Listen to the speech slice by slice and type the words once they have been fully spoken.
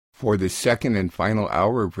For the second and final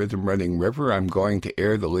hour of Rhythm Running River, I'm going to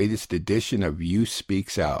air the latest edition of Youth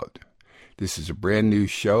Speaks Out. This is a brand new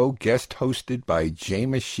show, guest hosted by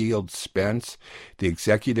Jayma Shields Spence, the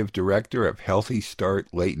Executive Director of Healthy Start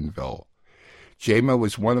Laytonville. Jayma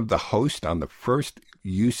was one of the hosts on the first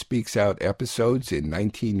Youth Speaks Out episodes in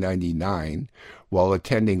 1999 while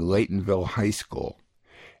attending Laytonville High School.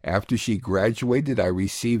 After she graduated, I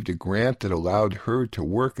received a grant that allowed her to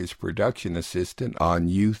work as production assistant on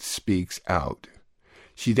Youth Speaks Out.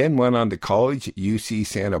 She then went on to college at UC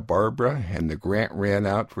Santa Barbara, and the grant ran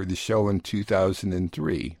out for the show in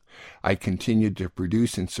 2003. I continued to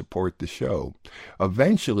produce and support the show.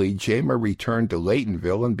 Eventually, Jayma returned to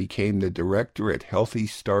Laytonville and became the director at Healthy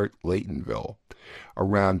Start Laytonville.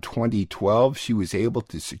 Around 2012, she was able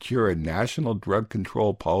to secure a National Drug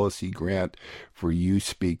Control Policy grant for Youth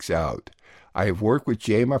Speaks Out. I have worked with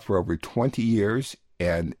Jayma for over 20 years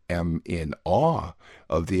and am in awe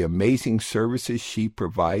of the amazing services she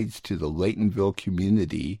provides to the Laytonville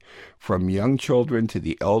community, from young children to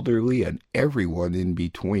the elderly and everyone in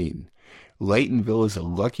between. Laytonville is a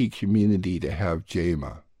lucky community to have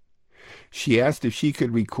Jayma. She asked if she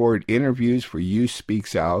could record interviews for Youth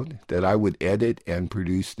Speaks Out, that I would edit and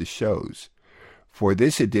produce the shows. For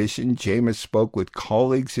this edition, Jayma spoke with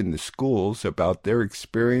colleagues in the schools about their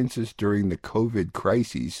experiences during the COVID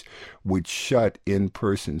crises, which shut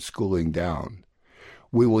in-person schooling down.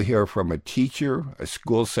 We will hear from a teacher, a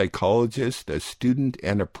school psychologist, a student,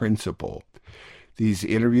 and a principal. These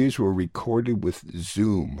interviews were recorded with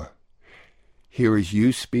Zoom. Here is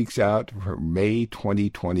Youth Speaks Out for May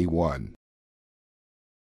 2021.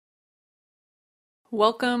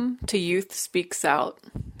 Welcome to Youth Speaks Out.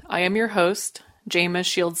 I am your host, Jayma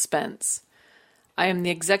Shields Spence. I am the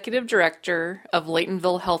Executive Director of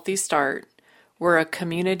Laytonville Healthy Start. We're a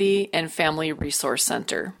community and family resource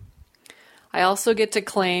center. I also get to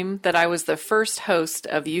claim that I was the first host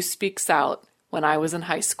of Youth Speaks Out when I was in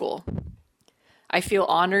high school. I feel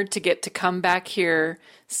honored to get to come back here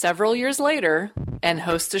several years later and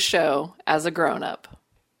host a show as a grown-up.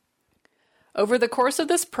 Over the course of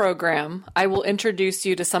this program, I will introduce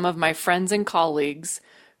you to some of my friends and colleagues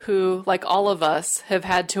who, like all of us, have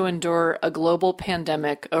had to endure a global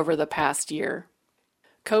pandemic over the past year.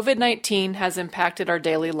 COVID-19 has impacted our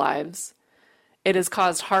daily lives. It has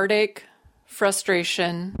caused heartache,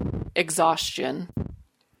 frustration, exhaustion.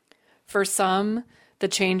 For some, the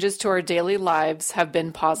changes to our daily lives have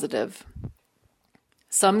been positive.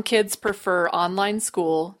 Some kids prefer online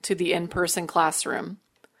school to the in-person classroom.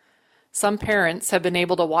 Some parents have been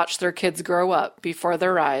able to watch their kids grow up before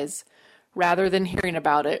their eyes, rather than hearing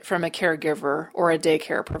about it from a caregiver or a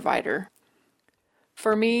daycare provider.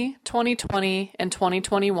 For me, 2020 and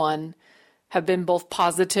 2021 have been both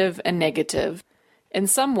positive and negative. In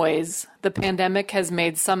some ways, the pandemic has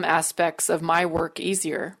made some aspects of my work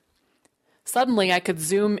easier. Suddenly, I could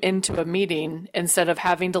Zoom into a meeting instead of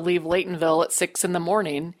having to leave Laytonville at 6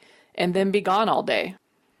 a.m. and then be gone all day.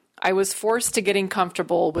 I was forced to getting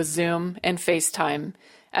comfortable with Zoom and FaceTime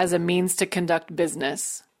as a means to conduct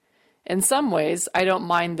business. In some ways, I don't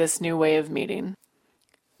mind this new way of meeting.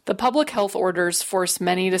 The public health orders forced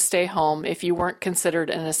many to stay home if you weren't considered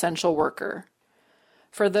an essential worker.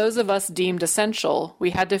 For those of us deemed essential, we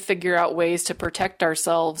had to figure out ways to protect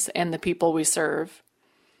ourselves and the people we serve.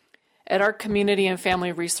 At our Community and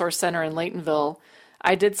Family Resource Center in Laytonville,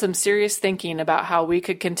 I did some serious thinking about how we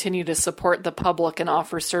could continue to support the public and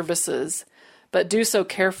offer services, but do so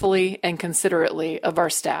carefully and considerately of our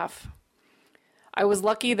staff. I was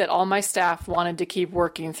lucky that all my staff wanted to keep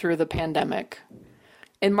working through the pandemic.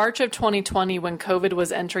 In March of 2020, when COVID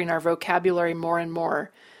was entering our vocabulary more and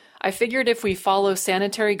more, I figured if we follow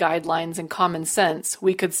sanitary guidelines and common sense,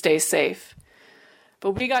 we could stay safe.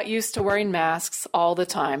 But we got used to wearing masks all the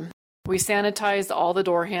time. We sanitized all the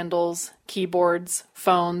door handles, keyboards,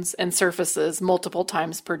 phones, and surfaces multiple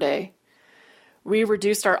times per day. We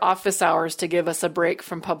reduced our office hours to give us a break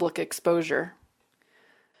from public exposure.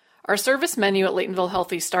 Our service menu at Laytonville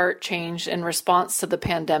Healthy Start changed in response to the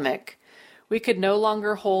pandemic. We could no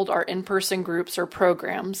longer hold our in-person groups or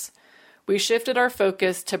programs. We shifted our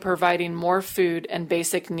focus to providing more food and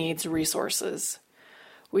basic needs resources.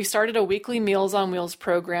 We started a weekly Meals on Wheels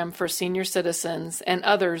program for senior citizens and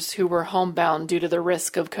others who were homebound due to the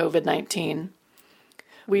risk of COVID-19.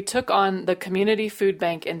 We took on the Community Food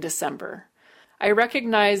Bank in December. I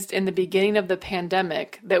recognized in the beginning of the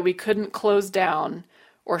pandemic that we couldn't close down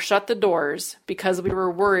or shut the doors because we were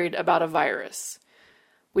worried about a virus.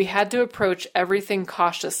 We had to approach everything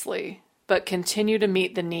cautiously, but continue to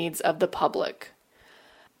meet the needs of the public.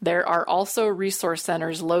 There are also resource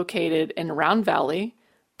centers located in Round Valley,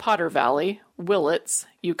 Potter Valley, Willits,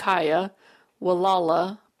 Ukiah,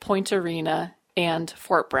 Wallala, Point Arena, and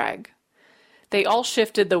Fort Bragg. They all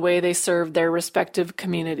shifted the way they served their respective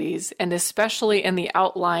communities, and especially in the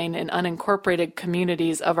outlying and unincorporated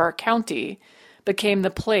communities of our county, became the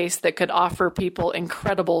place that could offer people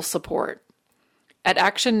incredible support. At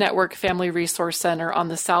Action Network Family Resource Center on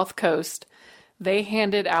the South Coast, they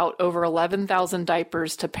handed out over 11,000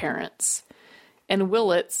 diapers to parents. In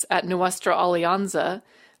Willits, at Nuestra Alianza,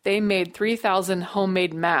 they made 3,000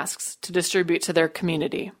 homemade masks to distribute to their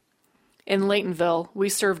community. In Laytonville, we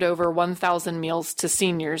served over 1,000 meals to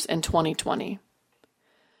seniors in 2020.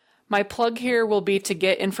 My plug here will be to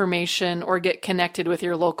get information or get connected with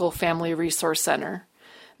your local Family Resource Center.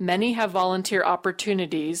 Many have volunteer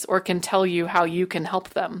opportunities or can tell you how you can help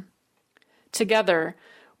them. Together,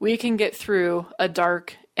 we can get through a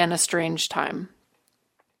dark and a strange time.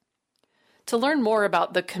 To learn more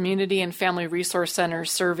about the Community and Family Resource Center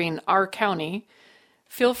serving our county,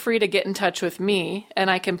 feel free to get in touch with me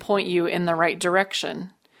and I can point you in the right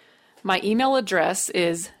direction. My email address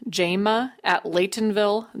is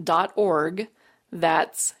jayma@laytonville.org.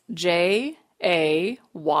 That's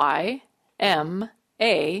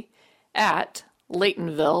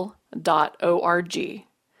JAYMA@laytonville.org.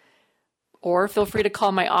 Or feel free to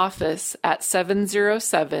call my office at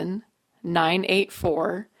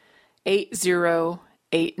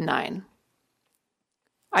 707-984-8089.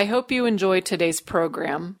 I hope you enjoyed today's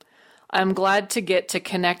program. I'm glad to get to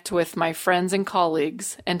connect with my friends and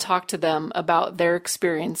colleagues and talk to them about their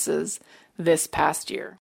experiences this past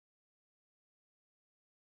year.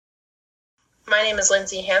 My name is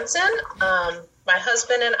Lindsay Hansen. My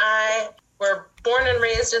husband and I were born and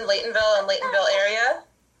raised in Laytonville and Laytonville area,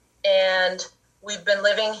 and we've been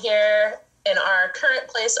living here in our current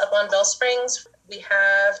place up on Bell Springs. We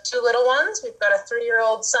have 2 little ones. We've got a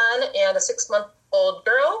 3-year-old son and a 6-month-old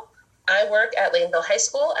girl. I work at Laytonville High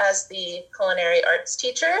School as the culinary arts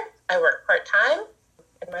teacher. I work part-time,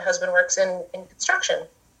 and my husband works in construction.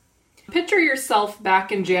 Picture yourself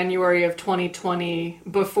back in January of 2020,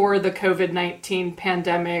 before the COVID-19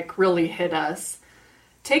 pandemic really hit us.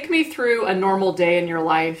 Take me through a normal day in your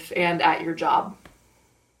life and at your job.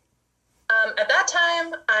 At that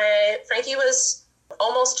time, Frankie was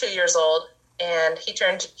almost 2 years old, and he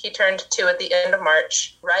turned 2 at the end of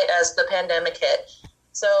March, right as the pandemic hit.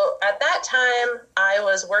 So at that time, I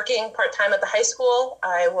was working part-time at the high school.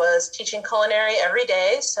 I was teaching culinary every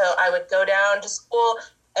day, so I would go down to school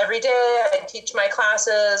every day. I'd teach my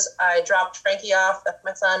classes. I dropped Frankie off, that's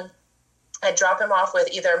my son. I'd drop him off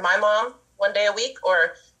with either my mom 1 day a week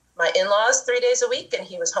or my in-laws 3 days a week, and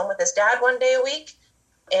he was home with his dad 1 day a week.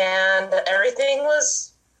 And everything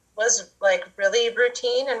was like really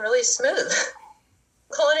routine and really smooth.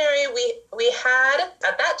 Culinary, we had,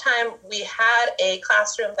 at that time, we had a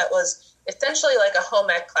classroom that was essentially like a home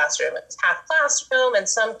ec classroom. It was half classroom and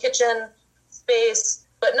some kitchen space,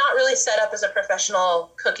 but not really set up as a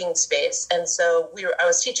professional cooking space. And so I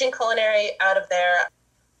was teaching culinary out of there.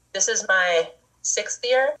 This is my 6th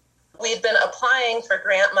year. We'd been applying for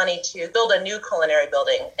grant money to build a new culinary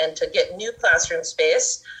building and to get new classroom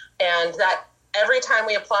space. And that every time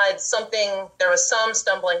we applied there was some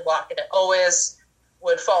stumbling block, and it always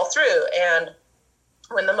would fall through. And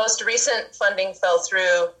when the most recent funding fell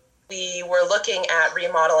through, we were looking at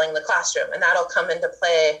remodeling the classroom, and that'll come into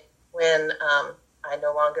play when I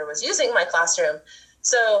no longer was using my classroom.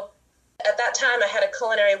 So at that time, I had a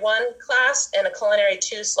culinary 1 class and a culinary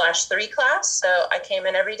 2/3 class. So I came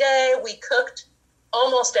in every day. We cooked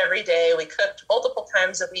almost every day. We cooked multiple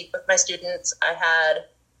times a week with my students. I had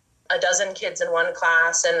a dozen kids in one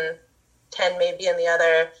class and 10 maybe in the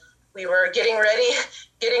other. We were getting ready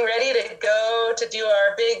to go to do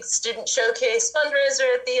our big student showcase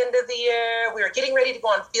fundraiser at the end of the year. We were getting ready to go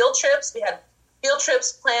on field trips. We had field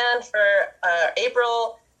trips planned for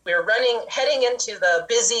April. We were heading into the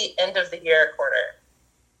busy end of the year quarter.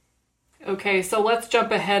 Okay, so let's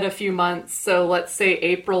jump ahead a few months. So let's say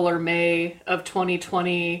April or May of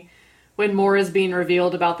 2020, when more is being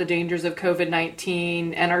revealed about the dangers of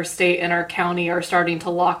COVID-19 and our state and our county are starting to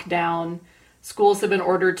lock down. Schools have been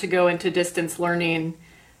ordered to go into distance learning.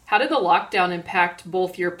 How did the lockdown impact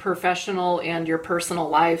both your professional and your personal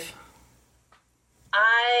life?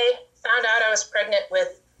 I found out I was pregnant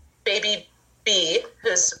with baby B,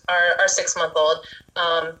 who's our 6-month-old,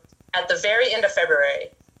 at the very end of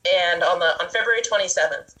February, and on February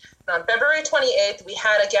 27th. And on February 28th, we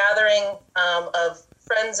had a gathering of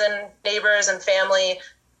friends and neighbors and family.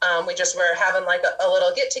 We just were having like a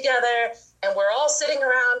little get together, and we're all sitting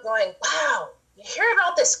around going, wow, you hear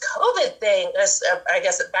about this COVID thing. I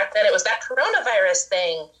guess back then it was that coronavirus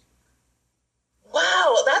thing.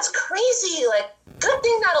 wow, that's crazy. Like, good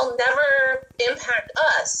thing that'll never impact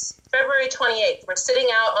us. February 28th, we're sitting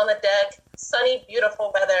out on the deck, sunny,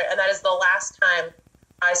 beautiful weather, and that is the last time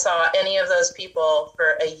I saw any of those people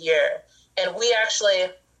for a year. And we actually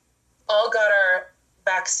all got our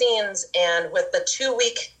vaccines, and with the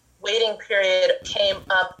 2-week waiting period came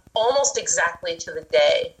up almost exactly to the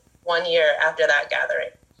day, 1 year after that gathering.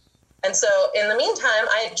 And so in the meantime,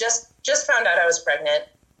 I had just found out I was pregnant.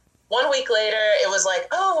 1 week later, it was like,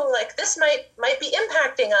 oh, like this might be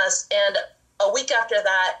impacting us. And a week after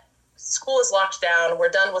that, school is locked down. We're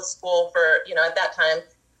done with school for, at that time,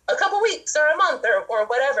 a couple weeks or a month or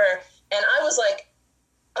whatever. And I was like,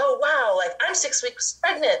 oh, wow, like I'm 6 weeks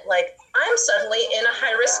pregnant. Like I'm suddenly in a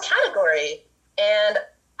high risk category. And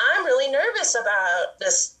I'm really nervous about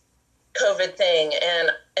this COVID thing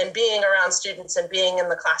and being around students and being in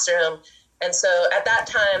the classroom. And so at that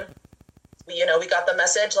time, we got the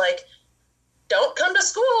message like, don't come to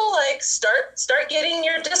school, like start getting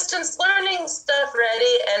your distance learning stuff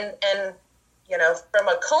ready. And from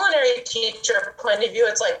a culinary teacher point of view,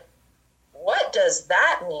 it's like, what does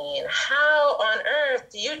that mean? How on earth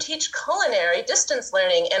do you teach culinary distance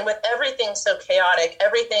learning? And with everything so chaotic,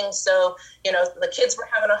 everything so, the kids were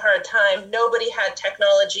having a hard time. Nobody had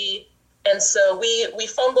technology. And so we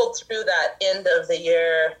fumbled through that end of the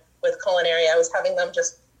year with culinary. I was having them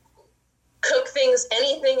just cook things,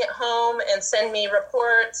 anything at home, and send me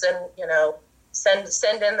reports and,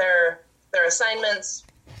 send in their assignments.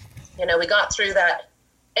 We got through that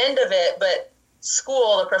end of it, but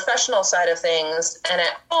school, the professional side of things, and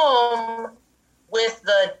at home, with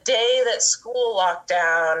the day that school locked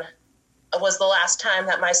down, was the last time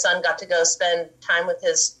that my son got to go spend time with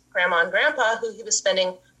his grandma and grandpa, who he was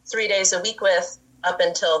spending 3 days a week with up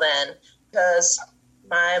until then, because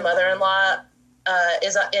my mother-in-law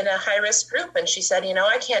is in a high-risk group, and she said,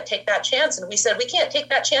 I can't take that chance. And we said, we can't take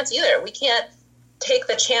that chance either. We can't take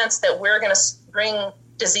the chance that we're going to bring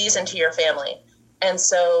disease into your family. And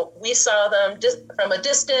so we saw them from a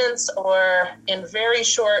distance or in very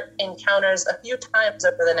short encounters a few times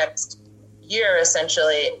over the next year,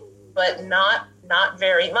 essentially, but not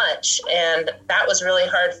very much. And that was really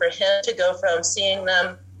hard for him to go from seeing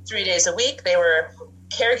them 3 days a week. They were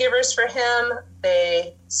caregivers for him.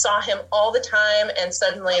 They saw him all the time, and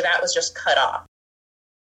suddenly that was just cut off.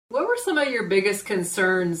 What were some of your biggest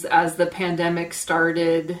concerns as the pandemic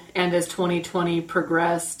started and as 2020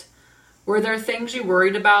 progressed? Were there things you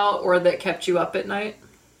worried about or that kept you up at night?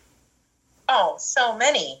 Oh, so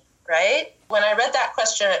many, right? When I read that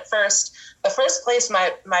question at first, the first place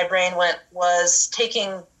my brain went was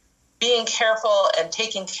being careful and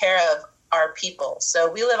taking care of our people.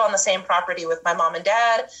 So we live on the same property with my mom and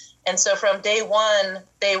dad. And so from day one,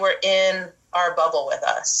 they were in our bubble with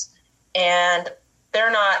us. And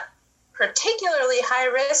they're not particularly high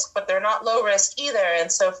risk, but they're not low risk either.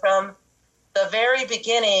 And so from the very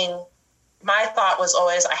beginning, my thought was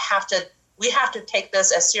always, we have to take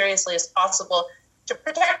this as seriously as possible to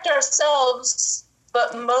protect ourselves,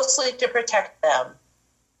 but mostly to protect them.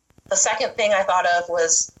 The second thing I thought of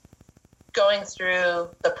was going through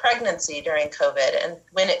the pregnancy during COVID. And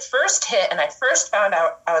when it first hit and I first found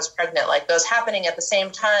out I was pregnant, like those happening at the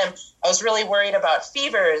same time, I was really worried about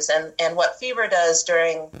fevers and what fever does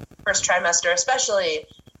during first trimester, especially.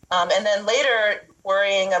 And then later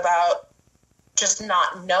worrying about just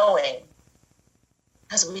not knowing,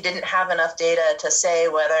 because we didn't have enough data to say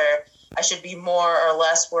whether I should be more or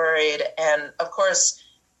less worried. And of course,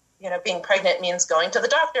 being pregnant means going to the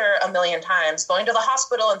doctor a million times, going to the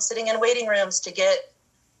hospital and sitting in waiting rooms to get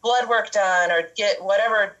blood work done or get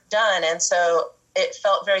whatever done. And so it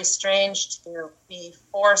felt very strange to be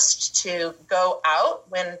forced to go out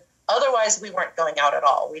when otherwise we weren't going out at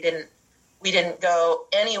all. We didn't go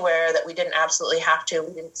anywhere that we didn't absolutely have to.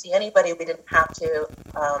 We didn't see anybody we didn't have to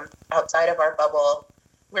outside of our bubble.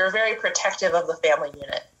 We were very protective of the family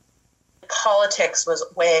unit. Politics was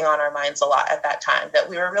weighing on our minds a lot at that time, that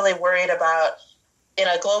we were really worried about, in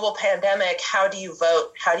a global pandemic, how do you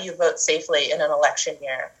vote? How do you vote safely in an election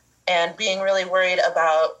year? And being really worried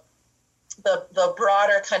about the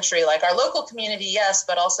broader country, like our local community, yes,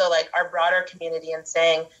 but also like our broader community, and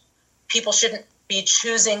saying people shouldn't be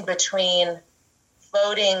choosing between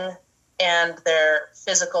voting and their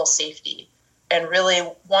physical safety, and really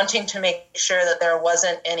wanting to make sure that there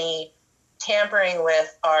wasn't any tampering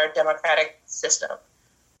with our democratic system.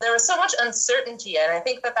 There was so much uncertainty, and I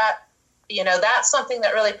think that's something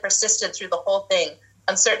that really persisted through the whole thing.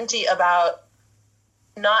 Uncertainty about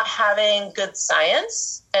not having good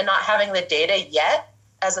science and not having the data yet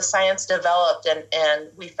as the science developed and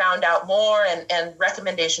we found out more and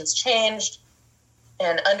recommendations changed.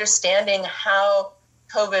 and understanding how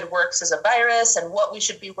COVID works as a virus and what we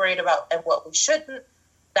should be worried about and what we shouldn't.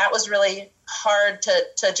 That was really hard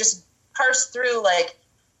to just parse through, like,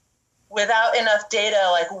 without enough data,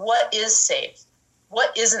 like, what is safe?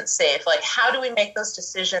 What isn't safe? Like, how do we make those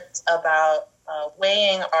decisions about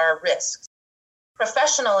weighing our risks?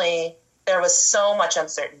 Professionally, there was so much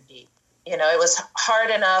uncertainty. You know, it was hard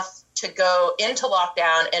enough to go into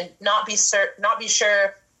lockdown and not be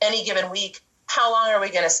sure any given week, how long are we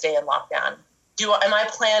going to stay in lockdown? Am I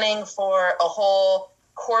planning for a whole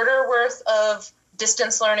quarter worth of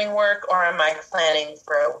distance learning work, or am I planning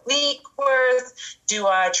for a week worth? Do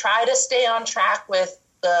I try to stay on track with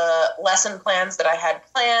the lesson plans that I had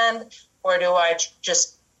planned, or do I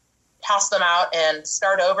just toss them out and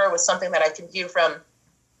start over with something that I can view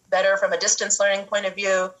better from a distance learning point of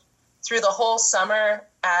view? Through the whole summer,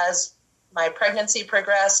 as my pregnancy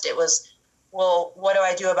progressed, it was, well, what do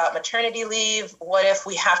I do about maternity leave? What if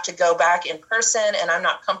we have to go back in person and I'm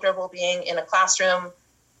not comfortable being in a classroom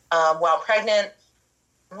while pregnant?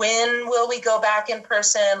 When will we go back in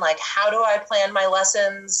person? Like, how do I plan my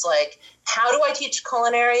lessons? Like, how do I teach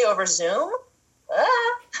culinary over Zoom?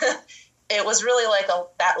 It was really like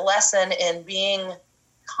that lesson in being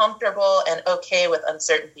comfortable and okay with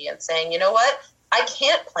uncertainty and saying, you know what? I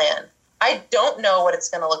can't plan. I don't know what it's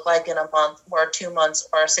going to look like in a month or 2 months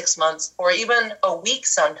or 6 months or even a week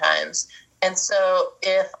sometimes. And so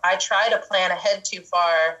if I try to plan ahead too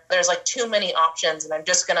far, there's like too many options and I'm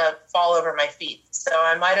just going to fall over my feet. So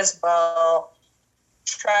I might as well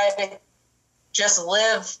try to just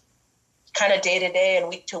live kind of day to day and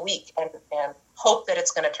week to week and hope that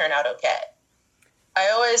it's going to turn out okay. I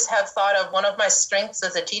always have thought of one of my strengths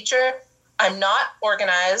as a teacher. I'm not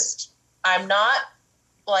organized. I'm not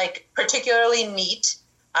like particularly neat.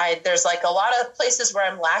 There's like a lot of places where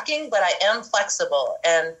I'm lacking, but I am flexible.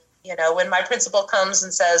 And, you know, when my principal comes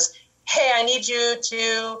and says, hey, I need you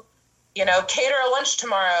to, you know, cater a lunch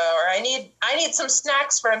tomorrow, or I need some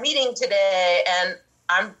snacks for a meeting today. And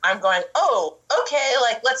I'm going, oh, okay,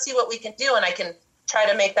 like, let's see what we can do. And I can try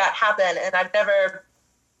to make that happen. And I've never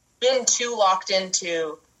been too locked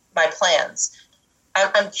into my plans.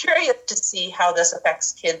 I'm curious to see how this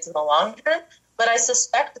affects kids in the long term, but I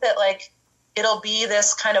suspect that like it'll be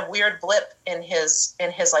this kind of weird blip in his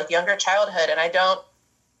like younger childhood, and I don't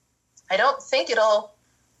think it'll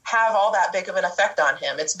have all that big of an effect on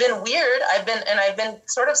him. It's been weird. I've been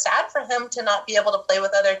sort of sad for him to not be able to play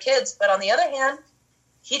with other kids, but on the other hand,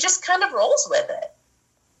 he just kind of rolls with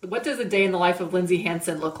it. What does a day in the life of Lindsay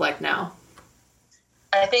Hansen look like now?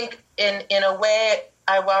 I think in a way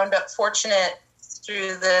I wound up fortunate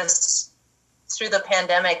through the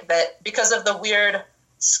pandemic that because of the weird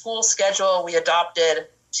school schedule we adopted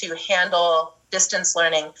to handle distance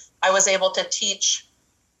learning, I was able to teach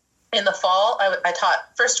in the fall. I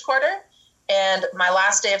taught first quarter, and my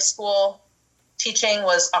last day of school teaching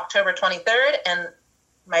was October 23rd, and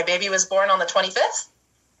my baby was born on the 25th.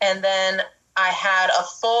 And then I had a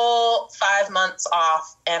full 5 months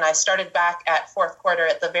off, and I started back at fourth quarter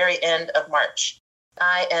at the very end of March.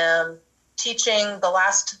 I am teaching the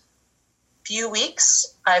last few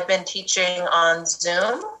weeks. I've been teaching on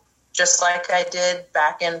Zoom, just like I did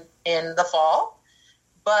back in the fall.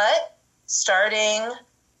 But starting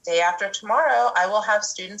day after tomorrow, I will have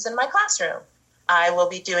students in my classroom. I will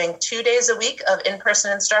be doing 2 days a week of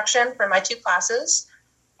in-person instruction for my 2 classes.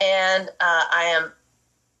 And I am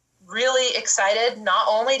really excited not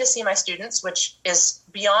only to see my students, which is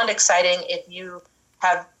beyond exciting if you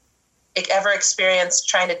have ever experienced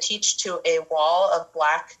trying to teach to a wall of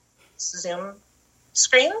black Zoom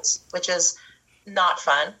screens, which is not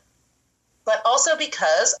fun, but also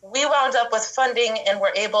because we wound up with funding and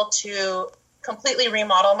were able to completely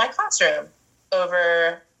remodel my classroom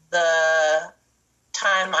over the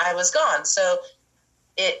time I was gone. So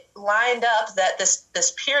it lined up that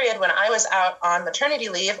this period when I was out on maternity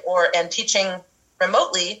leave and teaching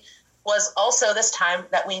remotely was also this time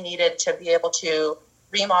that we needed to be able to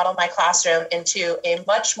remodel my classroom into a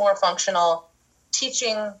much more functional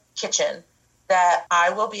teaching kitchen that I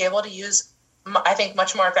will be able to use, I think,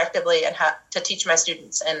 much more effectively and to teach my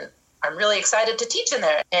students. And I'm really excited to teach in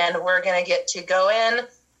there. And we're going to get to go in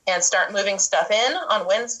and start moving stuff in on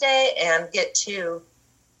Wednesday and get to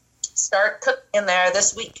start cooking in there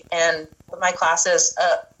this week. And my classes,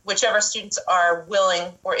 whichever students are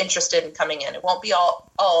willing or interested in coming in, it won't be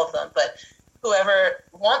all of them, but whoever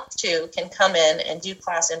wants to can come in and do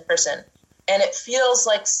class in person. And it feels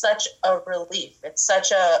like such a relief. It's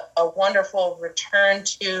such a wonderful return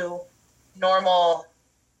to normal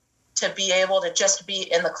to be able to just be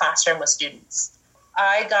in the classroom with students.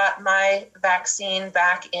 I got my vaccine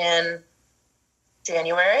back in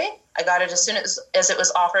January. I got it as soon as it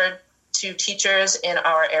was offered to teachers in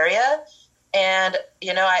our area. And,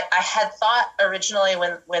 I had thought originally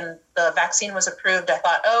when the vaccine was approved, I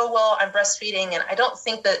thought, oh, well, I'm breastfeeding and I don't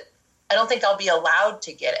think I'll be allowed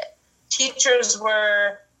to get it. Teachers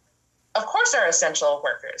of course, are essential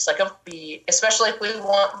workers. Especially if we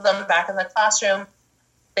want them back in the classroom,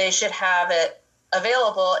 they should have it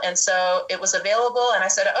available. And so it was available. And I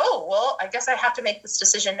said, oh, well, I guess I have to make this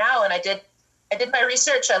decision now. And I did my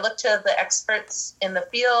research. I looked to the experts in the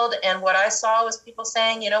field. And what I saw was people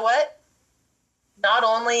saying, you know what? Not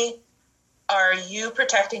only are you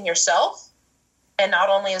protecting yourself, and not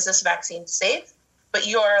only is this vaccine safe, but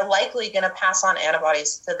you are likely going to pass on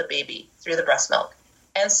antibodies to the baby through the breast milk.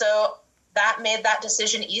 And so that made that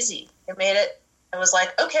decision easy. It was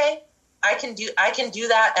like, okay, I can do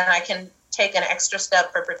that, and I can take an extra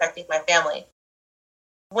step for protecting my family.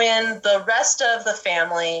 When the rest of the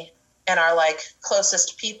family and our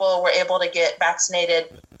closest people were able to get vaccinated,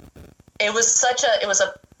 it was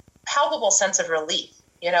a palpable sense of relief,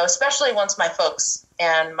 especially once my folks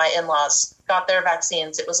and my in-laws got their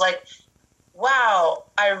vaccines. It was like, wow,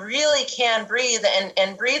 I really can breathe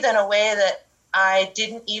and breathe in a way that I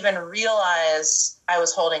didn't even realize I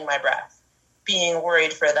was holding my breath, being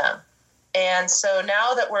worried for them. And so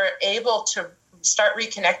now that we're able to start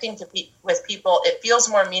reconnecting with people, it feels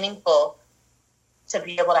more meaningful to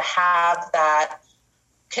be able to have that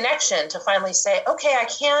connection, to finally say, okay, I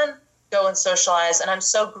can go and socialize. And I'm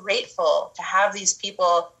so grateful to have these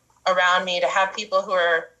people around me, to have people who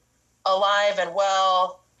are alive and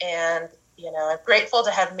well. And, I'm grateful to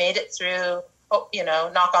have made it through,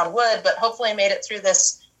 knock on wood, but hopefully made it through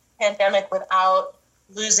this pandemic without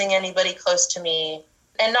losing anybody close to me.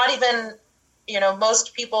 And not even,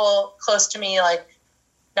 most people close to me,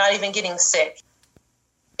 not even getting sick.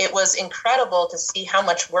 It was incredible to see how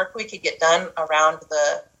much work we could get done around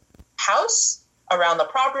the house, around the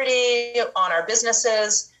property, on our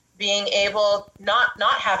businesses, being able, not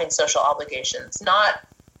having social obligations, not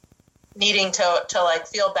needing to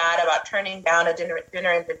feel bad about turning down a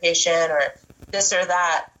dinner invitation or this or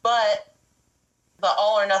that. But the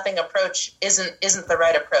all or nothing approach isn't the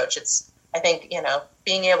right approach. It's, I think,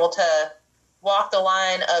 being able to walk the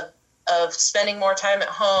line of spending more time at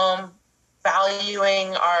home,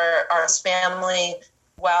 valuing our family,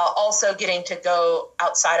 while also getting to go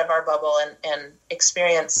outside of our bubble and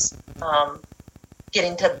experience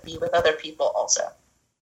getting to be with other people also.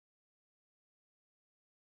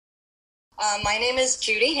 My name is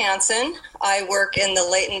Judy Hansen. I work in the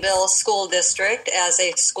Laytonville School District as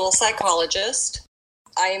a school psychologist.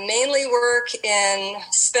 I mainly work in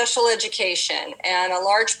special education, and a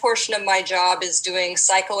large portion of my job is doing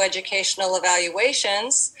psychoeducational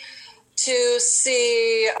evaluations to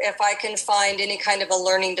see if I can find any kind of a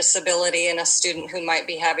learning disability in a student who might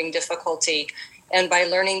be having difficulty. And by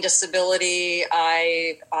learning disability,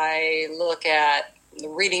 I look at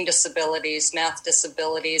reading disabilities, math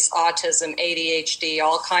disabilities, autism, ADHD,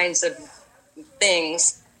 all kinds of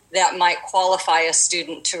things that might qualify a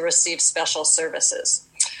student to receive special services.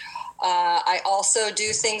 I also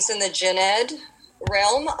do things in the gen ed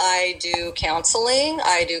realm. I do counseling.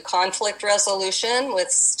 I do conflict resolution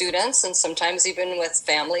with students and sometimes even with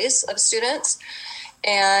families of students.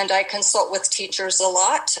 And I consult with teachers a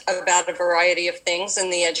lot about a variety of things in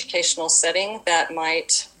the educational setting that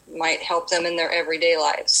might help them in their everyday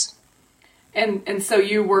lives. And so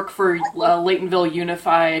you work for Laytonville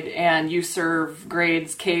Unified, and you serve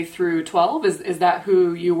grades K through 12. Is that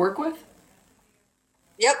who you work with?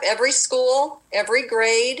 Yep, every school, every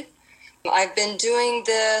grade. I've been doing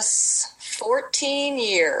this 14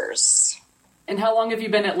 years. And how long have you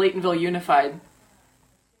been at Laytonville Unified?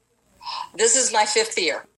 This is my 5th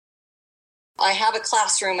year. I have a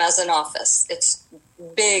classroom as an office. It's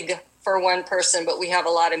big for one person, but we have a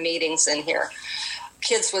lot of meetings in here.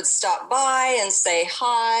 Kids would stop by and say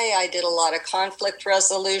hi. I did a lot of conflict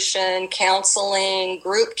resolution, counseling,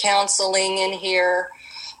 group counseling in here.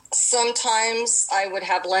 Sometimes I would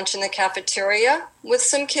have lunch in the cafeteria with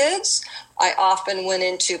some kids. I often went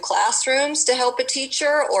into classrooms to help a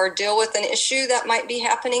teacher or deal with an issue that might be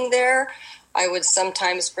happening there. I would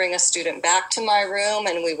sometimes bring a student back to my room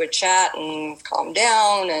and we would chat and calm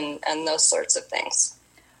down and those sorts of things.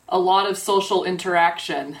 A lot of social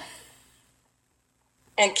interaction.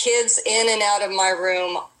 And kids in and out of my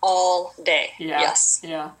room all day. Yeah. Yes.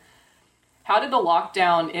 Yeah. How did the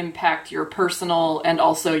lockdown impact your personal and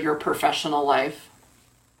also your professional life?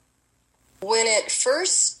 When it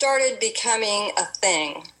first started becoming a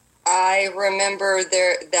thing, I remember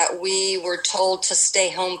that we were told to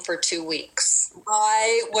stay home for 2 weeks.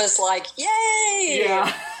 I was like, yay!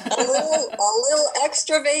 Yeah. a little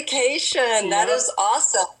extra vacation. Yeah. That is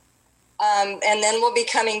awesome. And then we'll be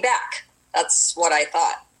coming back. That's what I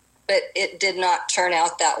thought. But it did not turn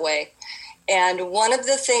out that way. And one of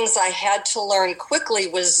the things I had to learn quickly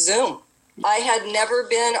was Zoom. I had never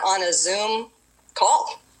been on a Zoom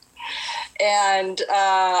call. And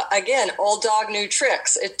again, old dog, new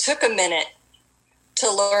tricks. It took a minute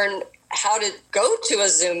to learn how to go to a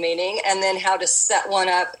Zoom meeting and then how to set one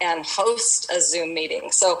up and host a Zoom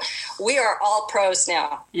meeting. So we are all pros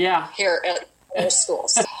now. Yeah. Here at our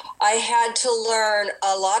schools. I had to learn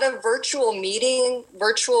a lot of virtual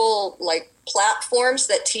like platforms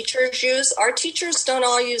that teachers use. Our teachers don't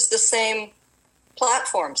all use the same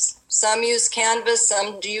platforms. Some use Canvas,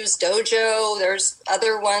 some use Dojo, there's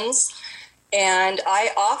other ones. And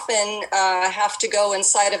I often have to go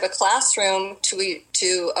inside of a classroom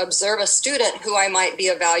to observe a student who I might be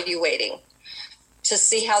evaluating to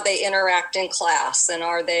see how they interact in class and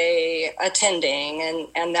are they attending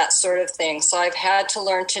and that sort of thing. So I've had to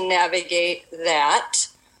learn to navigate that.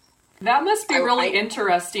 That must be really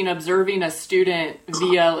interesting, observing a student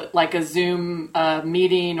via like a Zoom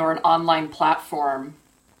meeting or an online platform.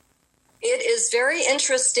 It is very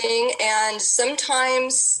interesting, and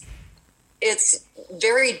sometimes it's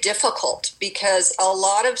very difficult because a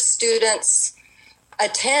lot of students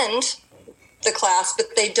attend the class,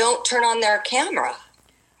 but they don't turn on their camera.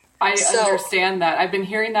 I understand that. I've been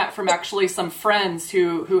hearing that from actually some friends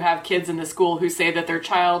who have kids in the school who say that their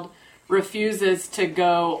child refuses to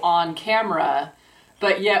go on camera,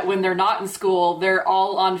 but yet when they're not in school, they're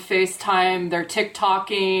all on FaceTime, they're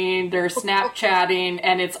TikToking, they're Snapchatting,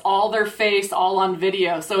 and it's all their face, all on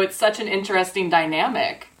video. So it's such an interesting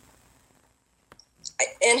dynamic.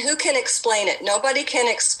 And who can explain it? Nobody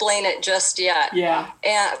can explain it just yet. Yeah.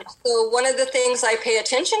 And so one of the things I pay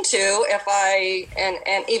attention to,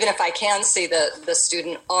 and even if I can see the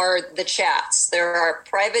student, are the chats. There are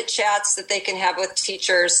private chats that they can have with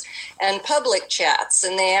teachers and public chats,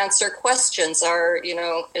 and they answer questions.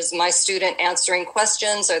 Is my student answering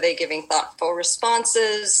questions? Are they giving thoughtful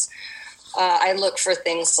responses? I look for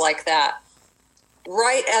things like that.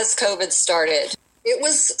 Right as COVID started, it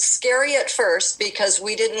was scary at first because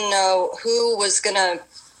we didn't know who was going to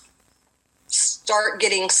start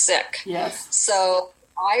getting sick. Yes. So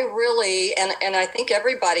I really, and I think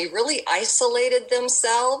everybody really isolated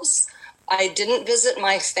themselves. I didn't visit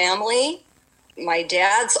my family. My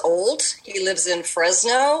dad's old. He lives in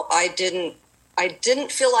Fresno. I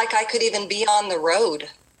didn't feel like I could even be on the road.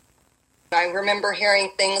 I remember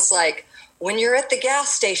hearing things like, when you're at the gas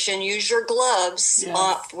station, use your gloves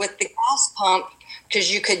with the gas pump,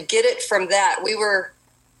 because you could get it from that. We were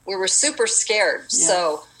super scared. Yeah.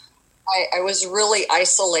 So I was really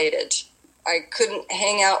isolated. I couldn't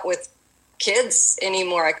hang out with kids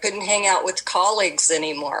anymore. I couldn't hang out with colleagues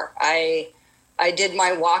anymore. I did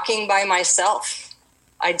my walking by myself.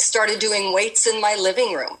 I'd started doing weights in my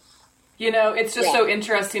living room. It's just so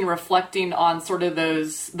interesting reflecting on sort of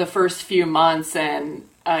the first few months, and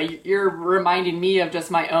you're reminding me of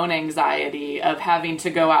just my own anxiety of having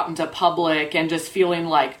to go out into public and just feeling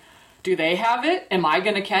like, do they have it? Am I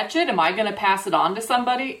going to catch it? Am I going to pass it on to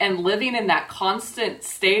somebody? And living in that constant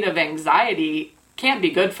state of anxiety can't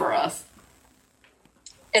be good for us.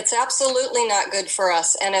 It's absolutely not good for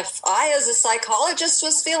us. And if I, as a psychologist,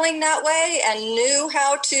 was feeling that way and knew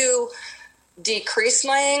how to decrease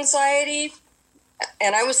my anxiety,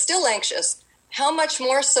 and I was still anxious, how much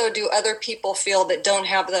more so do other people feel that don't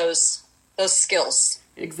have those skills?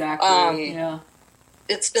 Exactly. Yeah.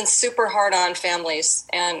 It's been super hard on families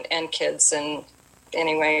and kids. And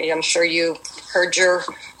anyway, I'm sure you heard your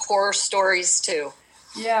horror stories too.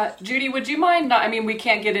 Yeah. Judy, would you mind, we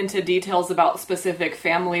can't get into details about specific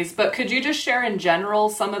families, but could you just share in general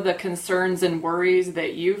some of the concerns and worries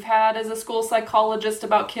that you've had as a school psychologist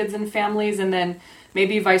about kids and families, and then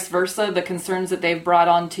maybe vice versa, the concerns that they've brought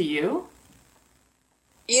on to you?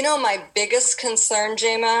 My biggest concern,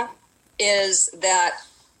 Jema, is that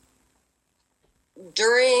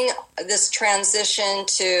during this transition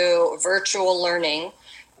to virtual learning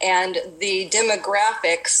and the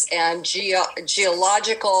demographics and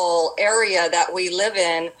geological area that we live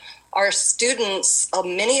in, our students,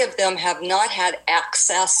 many of them have not had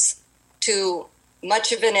access to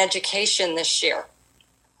much of an education this year.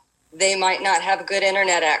 They might not have good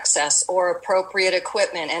internet access or appropriate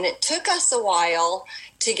equipment. And it took us a while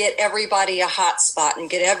to get everybody a hotspot and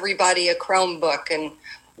get everybody a Chromebook. And,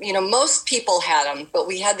 most people had them, but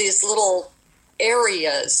we had these little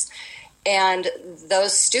areas. And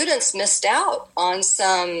those students missed out on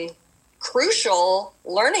some crucial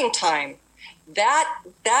learning time.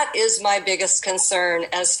 that is my biggest concern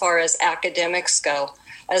as far as academics go.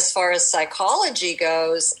 As far as psychology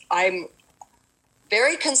goes, I'm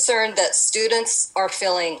very concerned that students are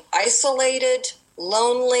feeling isolated,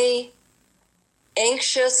 lonely,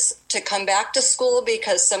 anxious to come back to school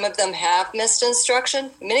because some of them have missed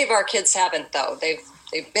instruction. Many of our kids haven't, though.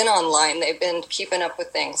 They've been online. They've been keeping up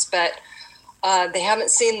with things, but they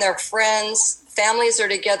haven't seen their friends. Families are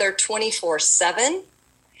together 24/7,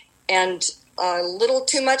 and a little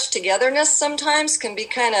too much togetherness sometimes can be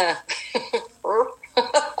kind of...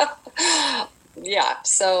 Yeah,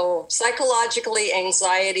 so psychologically,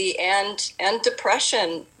 anxiety and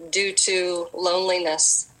depression due to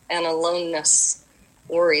loneliness and aloneness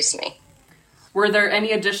worries me. Were there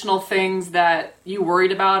any additional things that you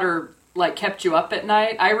worried about or like kept you up at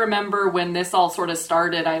night? I remember when this all sort of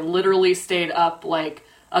started, I literally stayed up like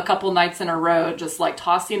a couple nights in a row, just like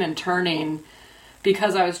tossing and turning,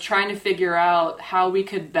 because I was trying to figure out how we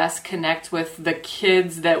could best connect with the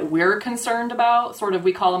kids that we're concerned about. Sort of,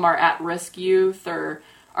 we call them our at-risk youth or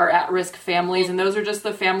our at-risk families. And those are just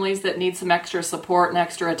the families that need some extra support and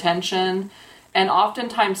extra attention. And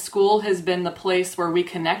oftentimes school has been the place where we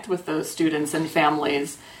connect with those students and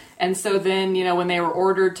families. And so then, you know, when they were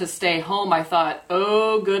ordered to stay home, I thought,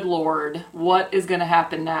 oh, good Lord, what is going to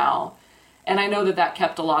happen now? And I know that that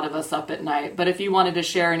kept a lot of us up at night. But if you wanted to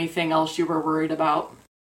share anything else you were worried about.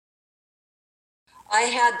 I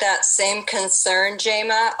had that same concern,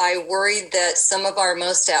 Jama. I worried that some of our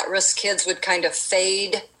most at-risk kids would kind of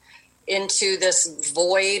fade into this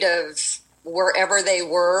void of wherever they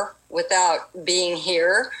were without being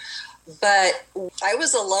here. But I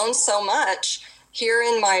was alone so much here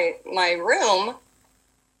in my room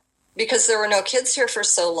because there were no kids here for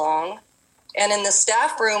so long. And in the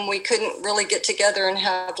staff room, we couldn't really get together and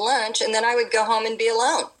have lunch. And then I would go home and be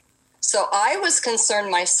alone. So I was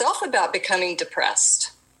concerned myself about becoming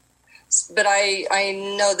depressed. But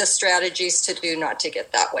I know the strategies to do not to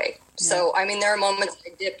get that way. Yeah. So, I mean, there are moments I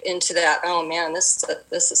dip into that, oh, man, this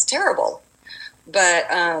is terrible. But,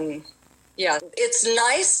 yeah, it's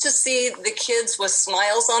nice to see the kids with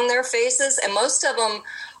smiles on their faces. And most of them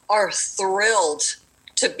are thrilled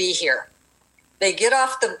to be here. They get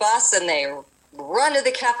off the bus and they run to the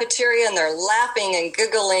cafeteria and they're laughing and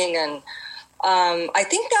giggling. And I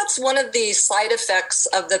think that's one of the side effects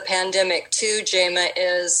of the pandemic too, Jama,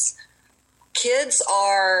 is kids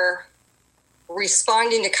are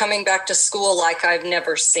responding to coming back to school like I've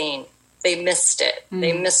never seen. They missed it. Mm.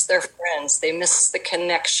 They missed their friends. They missed the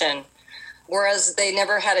connection, whereas they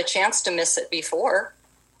never had a chance to miss it before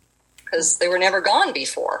because they were never gone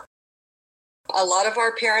before. A lot of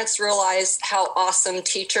our parents realize how awesome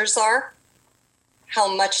teachers are,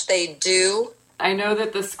 how much they do. I know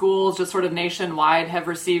that the schools just sort of nationwide have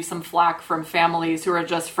received some flack from families who are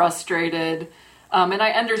just frustrated. And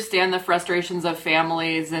I understand the frustrations of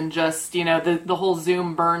families and just, you know, the whole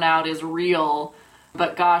Zoom burnout is real.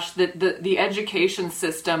 But gosh, the education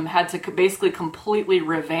system had to basically completely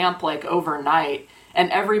revamp like overnight. And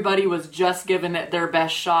everybody was just giving it their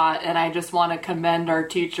best shot. And I just want to commend our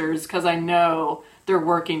teachers because I know they're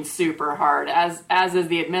working super hard, as is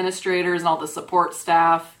the administrators and all the support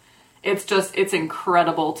staff. It's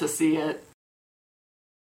incredible to see it.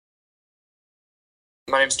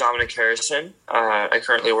 My name's Dominic Harrison. I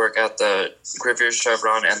currently work at the Grivier's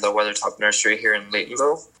Chevron and the Weathertop Nursery here in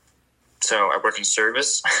Laytonville. So I work in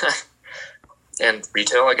service and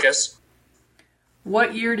retail, I guess.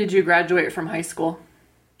 What year did you graduate from high school?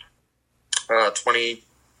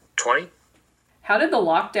 2020. How did the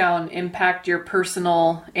lockdown impact your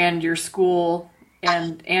personal and your school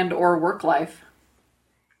and or work life?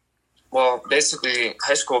 Well, basically,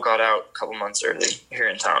 high school got out a couple months early here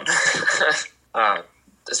in town,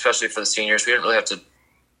 especially for the seniors. We didn't really have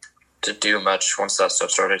to do much once that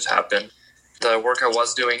stuff started to happen. The work I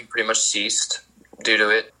was doing pretty much ceased due to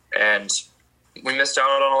it, and we missed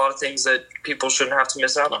out on a lot of things that people shouldn't have to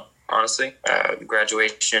miss out on, honestly.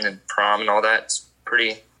 Graduation and prom and all that is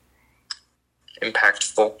pretty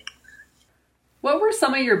impactful. What were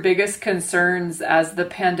some of your biggest concerns as the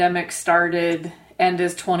pandemic started and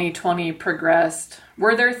as 2020 progressed?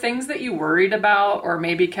 Were there things that you worried about or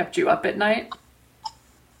maybe kept you up at night?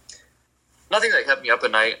 Nothing that kept me up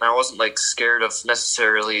at night, and I wasn't like scared of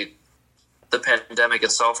necessarily the pandemic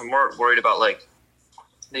itself. I'm more worried about like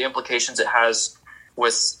the implications it has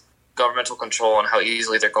with governmental control and how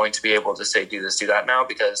easily they're going to be able to say do this, do that now,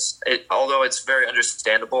 because although it's very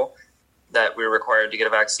understandable that we're required to get a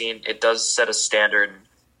vaccine, it does set a standard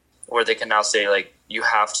where they can now say like you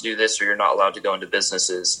have to do this or you're not allowed to go into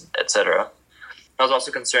businesses, etc. I was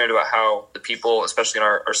also concerned about how the people, especially in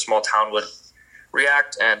our small town, would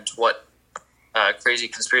react and what crazy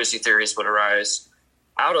conspiracy theories would arise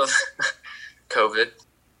out of COVID,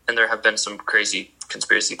 and there have been some crazy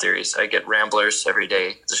conspiracy theories. I get ramblers every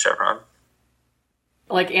day at the Chevron.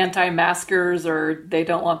 Like anti-maskers, or they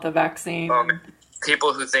don't want the vaccine?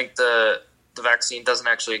 People who think the vaccine doesn't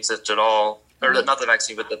actually exist at all, or not the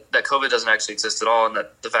vaccine, but that COVID doesn't actually exist at all, and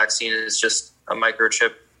that the vaccine is just a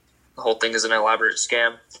microchip. The whole thing is an elaborate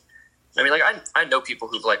scam. I mean, like, I know people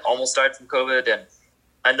who've, like, almost died from COVID, and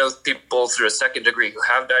I know people through a second degree who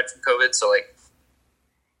have died from COVID, so, like,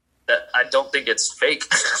 that I don't think it's fake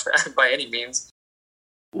by any means.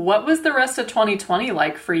 What was the rest of 2020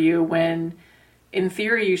 like for you when, in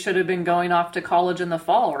theory, you should have been going off to college in the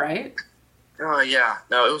fall, right? Oh, yeah.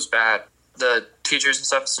 No, it was bad. The teachers and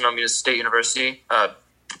stuff at Sonoma State University,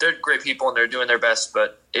 they're great people and they're doing their best,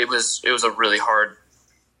 but it was a really hard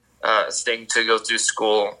thing to go through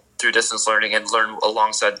school, through distance learning, and learn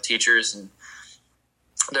alongside the teachers. And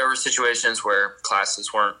there were situations where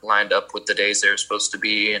classes weren't lined up with the days they were supposed to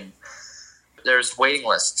be, and there's waiting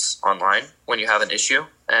lists online when you have an issue,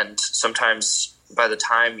 and sometimes by the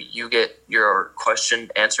time you get your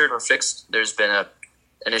question answered or fixed, there's been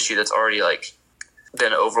an issue that's already, like,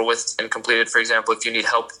 been over with and completed. For example, if you need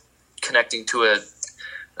help connecting to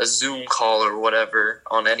a Zoom call or whatever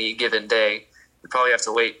on any given day, you probably have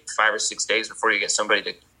to wait 5 or 6 days before you get somebody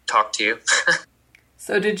to talk to you.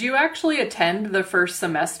 So did you actually attend the first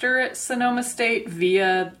semester at Sonoma State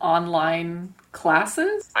via online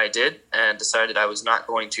classes? I did, and decided I was not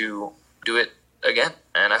going to do it again,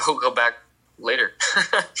 and I will go back later.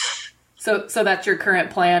 So that's your current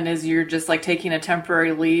plan, is you're just, like, taking a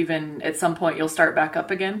temporary leave, and at some point you'll start back up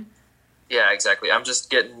again? Yeah, exactly. I'm just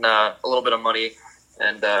getting a little bit of money,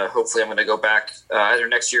 and hopefully I'm going to go back either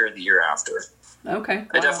next year or the year after. Okay. Wow.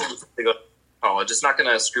 I definitely want to go to college. It's not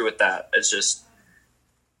going to screw with that. It's just,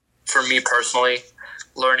 for me personally,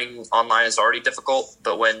 learning online is already difficult,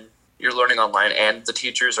 but when you're learning online and the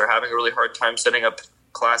teachers are having a really hard time setting up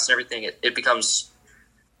class and everything, it becomes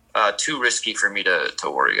too risky for me to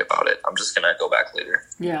worry about it. I'm just going to go back later.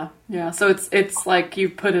 Yeah. So it's like you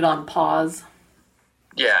put it on pause.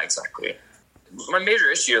 Yeah, exactly. My major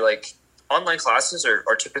issue, like, online classes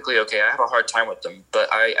are typically okay. I have a hard time with them, but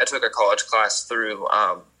I took a college class through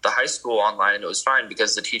the high school online, and it was fine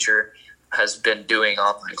because the teacher has been doing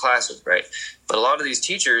online classes, right? But a lot of these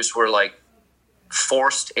teachers were, like,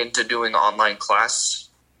 forced into doing online class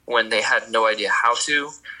when they had no idea how to,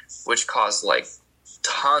 which caused, like,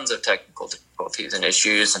 tons of technical difficulties and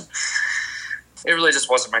issues, and it really just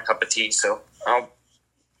wasn't my cup of tea, so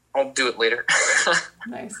I'll do it later.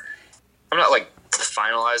 Nice. I'm not, like,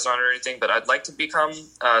 finalized on it or anything, but I'd like to become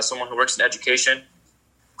someone who works in education,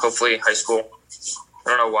 hopefully high school.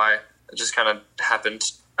 I don't know why. It just kind of happened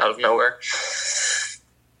out of nowhere.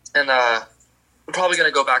 And I'm probably going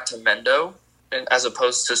to go back to Mendo as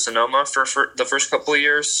opposed to Sonoma for the first couple of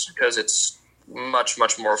years, because it's much,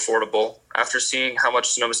 much more affordable. After seeing how much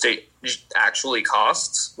Sonoma State actually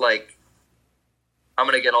costs, like, I'm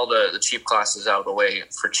going to get all the cheap classes out of the way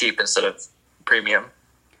for cheap instead of premium.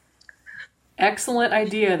 Excellent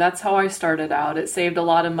idea. That's how I started out. It saved a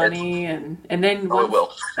lot of money, and then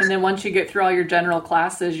once you get through all your general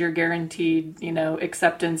classes, you're guaranteed,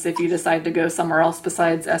 acceptance if you decide to go somewhere else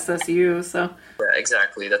besides SSU. So yeah,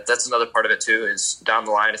 exactly. That's another part of it too. Is down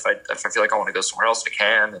the line, if I feel like I want to go somewhere else, I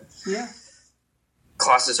can. And yeah,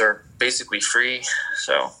 classes are basically free.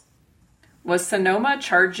 So was Sonoma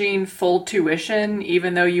charging full tuition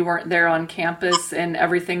even though you weren't there on campus and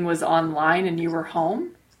everything was online and you were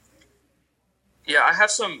home? Yeah, I have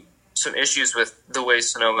some issues with the way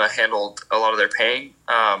Sonoma handled a lot of their paying.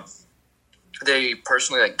 They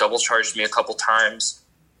personally, like, double charged me a couple times,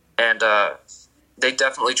 and they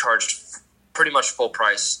definitely charged pretty much full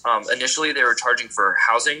price. Initially, they were charging for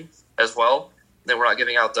housing as well. They were not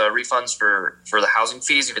giving out the refunds for the housing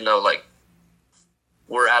fees, even though, like,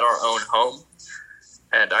 we're at our own home.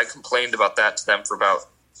 And I complained about that to them for about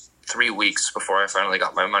 3 weeks before I finally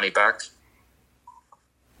got my money back.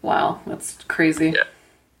 Wow, that's crazy. Yeah.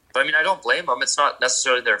 But I mean, I don't blame them. It's not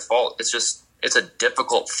necessarily their fault. It's just, it's a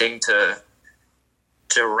difficult thing to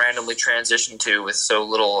randomly transition to with so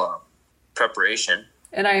little preparation.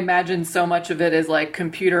 And I imagine so much of it is, like,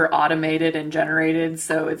 computer automated and generated,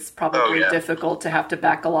 so it's probably difficult to have to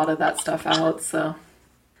back a lot of that stuff out. So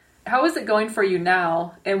how is it going for you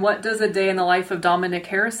now? And what does a day in the life of Dominic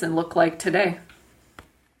Harrison look like today?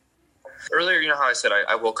 Earlier, you know how I said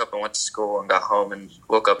I woke up and went to school and got home and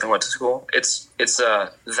woke up and went to school? It's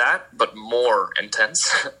that, but more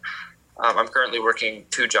intense. I'm currently working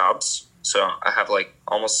 2 jobs, so I have, like,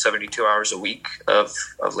 almost 72 hours a week of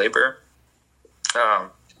labor.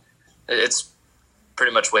 It's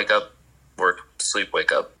pretty much wake up, work, sleep,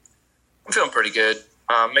 wake up. I'm feeling pretty good.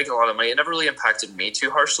 Making a lot of money. It never really impacted me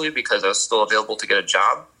too harshly because I was still available to get a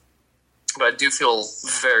job. But I do feel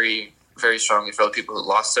very, very strongly for the people who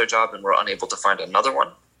lost their job and were unable to find another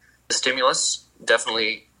one. The stimulus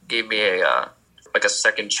definitely gave me a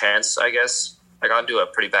second chance, I guess. I got into a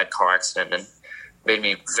pretty bad car accident and made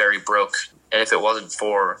me very broke. And if it wasn't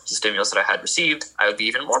for the stimulus that I had received, I would be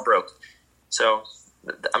even more broke. So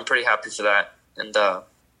I'm pretty happy for that. And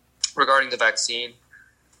regarding the vaccine,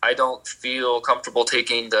 I don't feel comfortable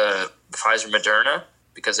taking the Pfizer Moderna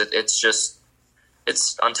because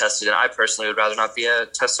it's untested, and I personally would rather not be a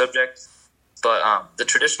test subject. But the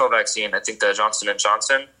traditional vaccine, I think the Johnson &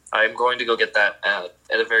 Johnson, I'm going to go get that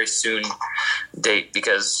at a very soon date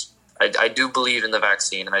because I do believe in the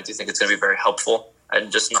vaccine, and I do think it's going to be very helpful. I'm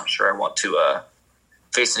just not sure I want to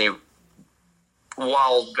face any,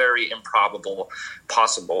 while very improbable,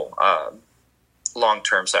 possible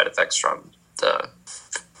long-term side effects from the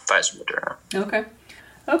Pfizer Moderna.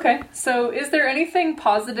 Okay. So is there anything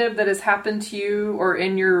positive that has happened to you or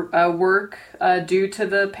in your work due to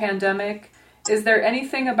the pandemic? Is there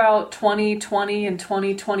anything about 2020 and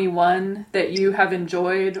 2021 that you have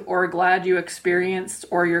enjoyed or glad you experienced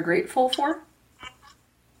or you're grateful for?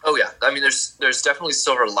 Oh yeah. I mean, there's definitely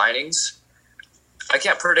silver linings. I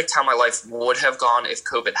can't predict how my life would have gone if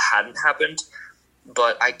COVID hadn't happened,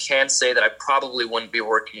 but I can say that I probably wouldn't be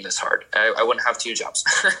working this hard. I wouldn't have 2 jobs.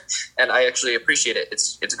 And I actually appreciate it.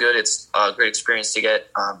 It's good. It's a great experience to get,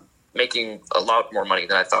 making a lot more money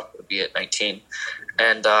than I thought it would be at 19.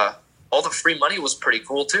 And all the free money was pretty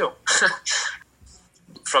cool too.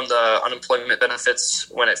 From the unemployment benefits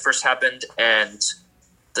when it first happened and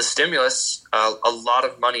the stimulus, a lot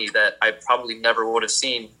of money that I probably never would have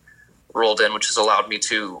seen rolled in, which has allowed me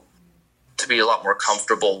to be a lot more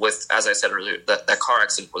comfortable with, as I said earlier, that car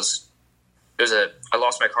accident I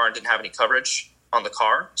lost my car and didn't have any coverage on the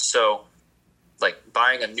car. So like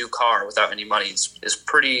buying a new car without any money is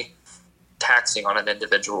pretty taxing on an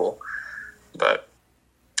individual. But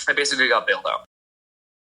I basically got bailed out.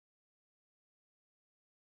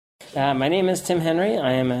 My name is Tim Henry.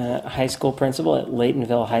 I am a high school principal at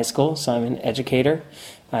Laytonville High School, so I'm an educator.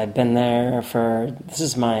 I've been there this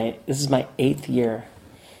is my 8th year.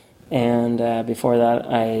 And before that,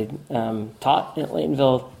 I taught at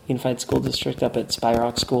Laytonville Unified School District up at Spy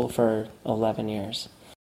Rock School for 11 years.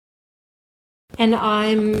 And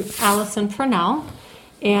I'm Allison Purnell,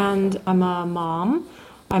 and I'm a mom.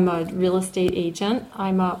 I'm a real estate agent.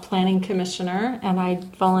 I'm a planning commissioner, and I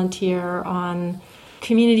volunteer on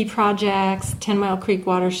community projects, 10 Mile Creek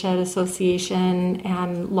Watershed Association,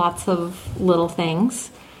 and lots of little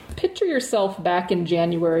things. Picture yourself back in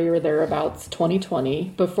January or thereabouts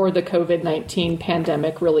 2020, before the COVID-19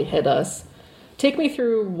 pandemic really hit us. Take me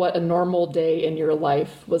through what a normal day in your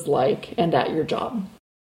life was like and at your job.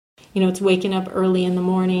 You know, it's waking up early in the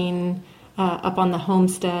morning, up on the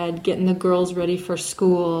homestead, getting the girls ready for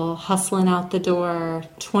school, hustling out the door,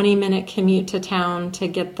 20-minute commute to town to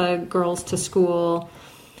get the girls to school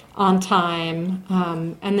on time.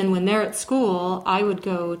 And then when they're at school, I would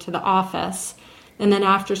go to the office. And then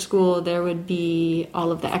after school, there would be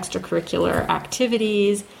all of the extracurricular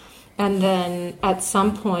activities. And then at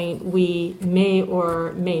some point, we may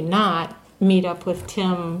or may not meet up with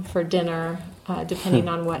Tim for dinner, depending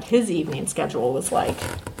on what his evening schedule was like.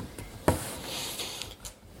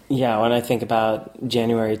 Yeah, when I think about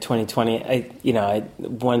January 2020,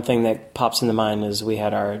 one thing that pops into mind is we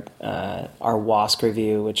had our WASC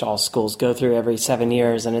review, which all schools go through every 7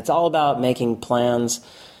 years, and it's all about making plans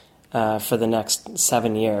for the next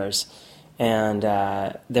 7 years. And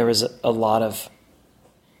there was a lot of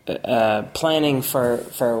planning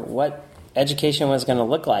for what education was going to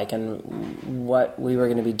look like and what we were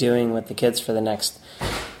going to be doing with the kids for the next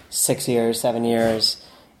 6 years, 7 years.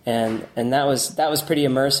 And that was pretty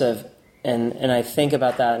immersive. And I think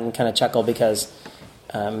about that and kind of chuckle because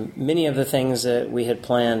many of the things that we had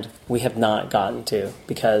planned, we have not gotten to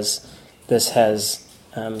because this has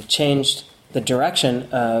changed the direction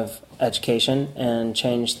of education and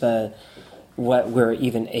changed what we're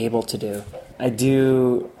even able to do. I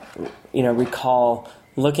do, recall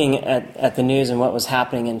looking at the news and what was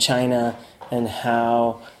happening in China and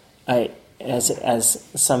how as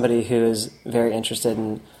somebody who is very interested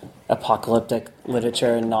in apocalyptic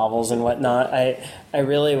literature and novels and whatnot, I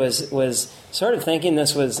really was sort of thinking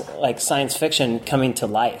this was like science fiction coming to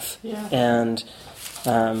life. Yeah. And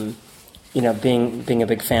being a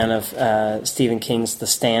big fan of Stephen King's The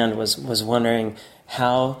Stand, was wondering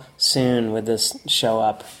how soon would this show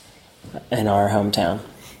up in our hometown.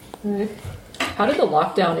 Right. How did the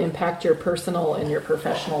lockdown impact your personal and your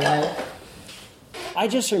professional life? I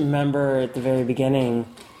just remember at the very beginning,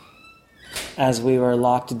 as we were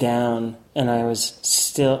locked down, and I was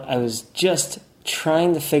just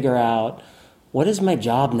trying to figure out, what is my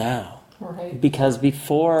job now? Right. Because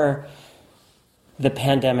before the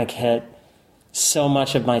pandemic hit, so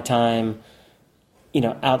much of my time,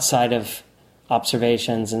 outside of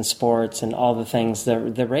observations and sports and all the things,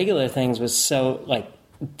 the regular things was so, like,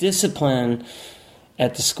 discipline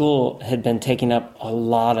at the school had been taking up a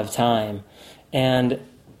lot of time. And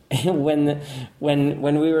when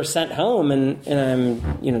we were sent home and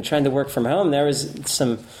I'm trying to work from home, there was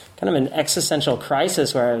some kind of an existential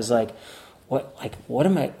crisis where I was like, what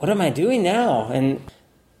am I doing now? And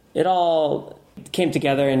it all came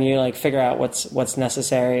together, and you like figure out what's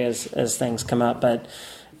necessary as things come up. But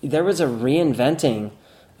there was a reinventing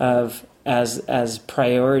of as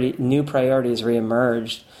new priorities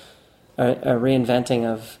reemerged, a reinventing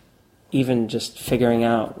of even just figuring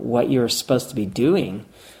out what you were supposed to be doing.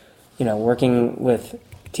 Working with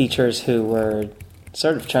teachers who were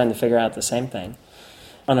sort of trying to figure out the same thing.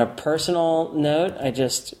 On a personal note, I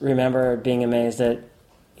just remember being amazed that,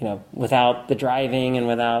 without the driving and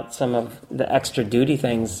without some of the extra duty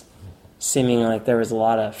things, seeming like there was a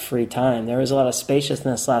lot of free time. There was a lot of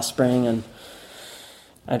spaciousness last spring, and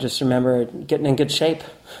I just remember getting in good shape.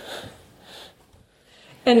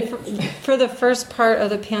 And for the first part of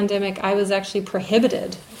the pandemic, I was actually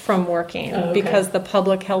prohibited from working because the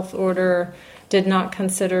public health order did not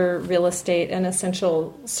consider real estate an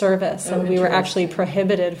essential service, and we were actually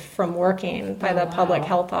prohibited from working by the public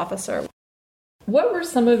health officer. What were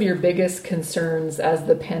some of your biggest concerns as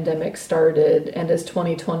the pandemic started and as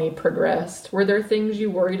 2020 progressed? Were there things you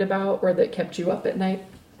worried about or that kept you up at night?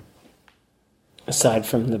 Aside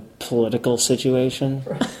from the political situation?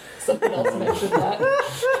 Something else mentioned that.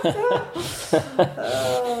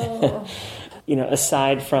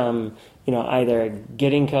 Aside from, either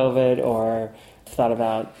getting COVID or thought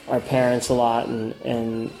about our parents a lot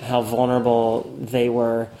and how vulnerable they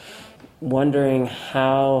were, wondering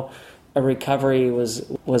how a recovery was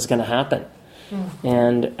going to happen,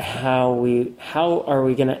 and how are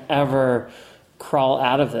we going to ever crawl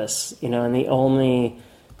out of this? And the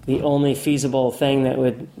only feasible thing that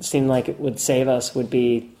would seem like it would save us would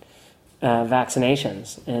be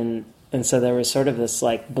vaccinations, and so there was sort of this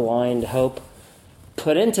like blind hope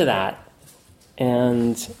put into that,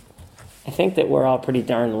 and I think that we're all pretty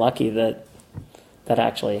darn lucky that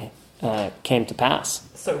actually came to pass.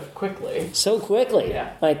 So quickly.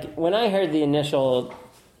 Yeah. Like, when I heard the initial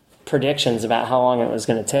predictions about how long it was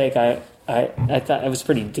going to take, I thought I was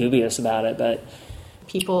pretty dubious about it, but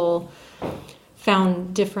people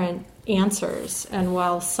found different answers, and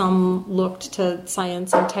while some looked to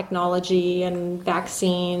science and technology and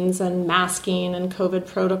vaccines and masking and COVID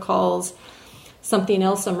protocols, something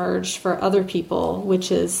else emerged for other people,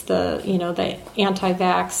 which is the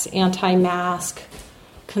anti-vax, anti-mask,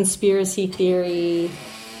 conspiracy theory,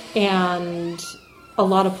 and a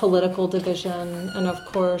lot of political division, and of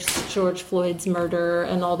course George Floyd's murder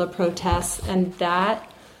and all the protests, and that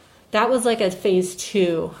was like a phase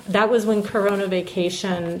 2. That was when Corona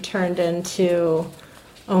Vacation turned into,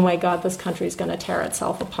 oh my God, this country's going to tear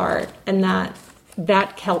itself apart, and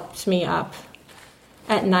that helped me up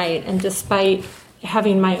at night. And despite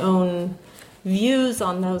having my own views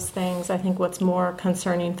on those things, I think what's more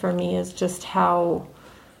concerning for me is just how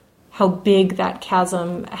big that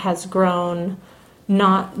chasm has grown,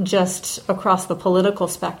 not just across the political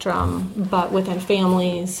spectrum, but within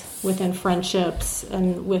families, within friendships,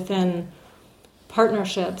 and within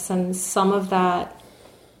partnerships. And some of that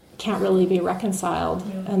can't really be reconciled.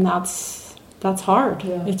 Yeah. And that's hard.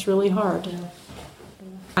 Yeah. It's really hard. Yeah.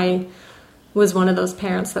 I was one of those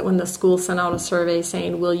parents that when the school sent out a survey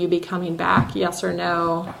saying, will you be coming back, yes or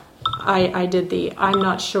no, I did I'm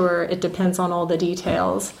not sure, it depends on all the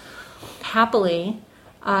details. Happily,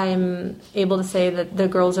 I'm able to say that the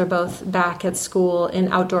girls are both back at school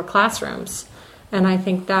in outdoor classrooms. And I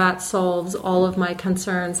think that solves all of my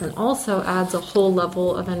concerns and also adds a whole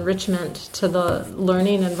level of enrichment to the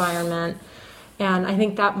learning environment. And I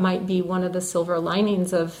think that might be one of the silver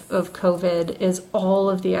linings of COVID is all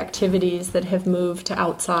of the activities that have moved to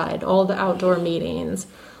outside, all the outdoor meetings,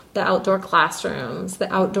 the outdoor classrooms,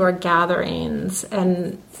 the outdoor gatherings.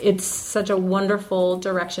 And it's such a wonderful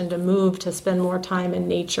direction to move, to spend more time in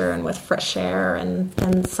nature and with fresh air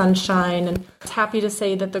and sunshine. And I'm happy to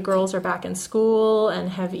say that the girls are back in school and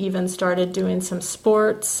have even started doing some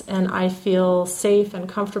sports. And I feel safe and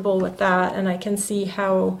comfortable with that. And I can see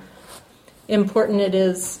how important it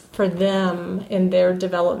is for them in their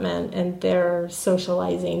development and their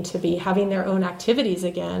socializing to be having their own activities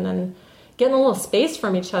again and getting a little space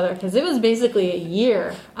from each other, because it was basically a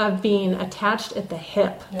year of being attached at the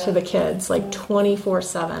hip to the kids, like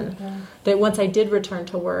 24/7. That once I did return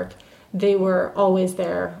to work, they were always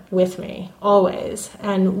there with me, always.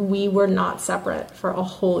 And we were not separate for a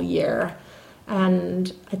whole year.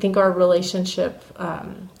 And I think our relationship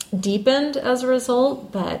deepened as a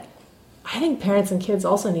result, but I think parents and kids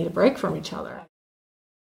also need a break from each other.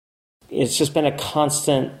 It's just been a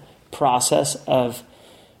constant process of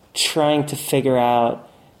trying to figure out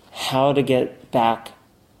how to get back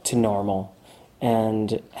to normal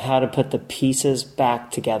and how to put the pieces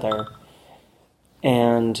back together,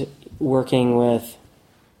 and working with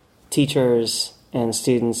teachers and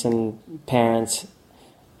students and parents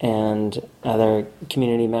and other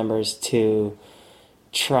community members to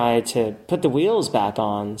try to put the wheels back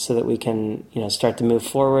on so that we can, start to move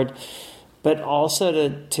forward, but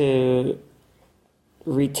also to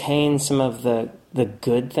retain some of the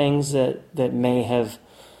good things that may have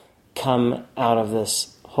come out of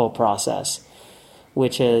this whole process,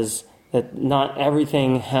 which is that not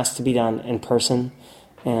everything has to be done in person,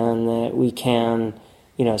 and that we can,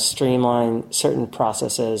 streamline certain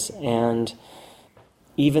processes. And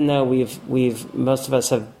even though we've most of us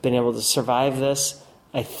have been able to survive this,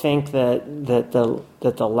 I think that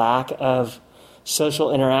the lack of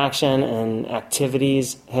social interaction and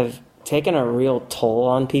activities have taken a real toll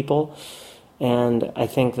on people. And I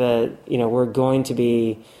think that, we're going to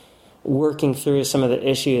be working through some of the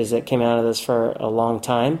issues that came out of this for a long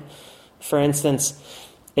time. For instance,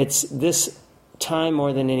 it's this time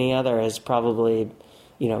more than any other has probably,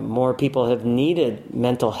 more people have needed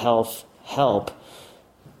mental health help.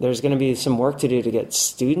 There's going to be some work to do to get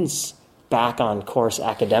students back on course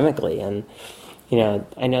academically. And,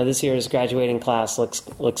 I know this year's graduating class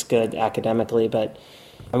looks good academically, but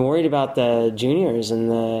I'm worried about the juniors and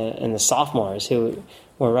the sophomores who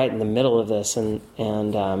were right in the middle of this, and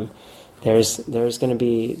there's going to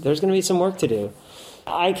be some work to do.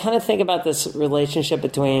 I kind of think about this relationship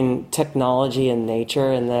between technology and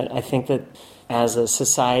nature, and that I think that as a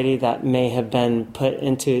society that may have been put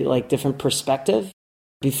into like different perspective.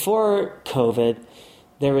 Before COVID,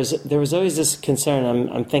 there was always this concern.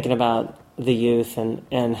 I'm thinking about the youth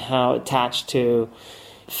and how attached to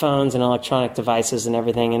phones and electronic devices and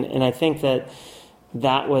everything. And I think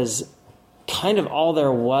that was kind of all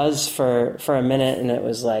there was for a minute. And it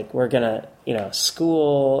was like, we're going to,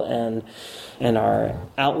 school and our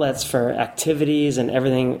outlets for activities and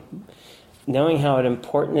everything, knowing how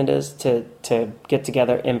important it is to get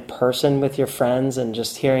together in person with your friends, and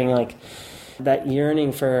just hearing like that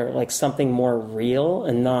yearning for like something more real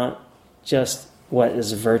and not just what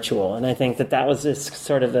is virtual. And I think that was this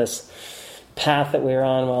sort of this path that we were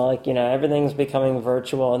on. Well, everything's becoming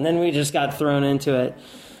virtual, and then we just got thrown into it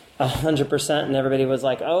 100%, and everybody was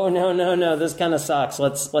like, "Oh no, this kind of sucks.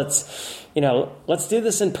 Let's do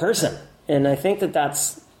this in person." And I think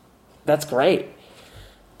that's great.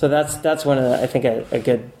 So that's one of the, I think a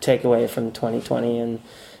good takeaway from 2020,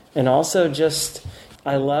 and also just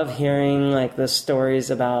I love hearing like the stories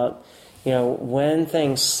about when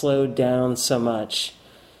things slowed down so much.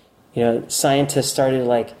 Scientists started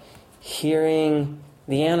like hearing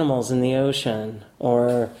the animals in the ocean,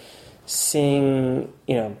 or seeing,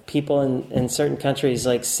 people in certain countries,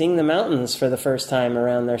 like seeing the mountains for the first time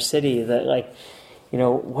around their city, that like,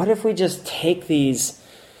 what if we just take these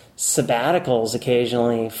sabbaticals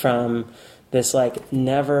occasionally from this like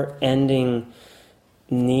never ending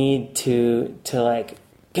need to like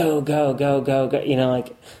go,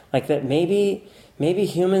 like that maybe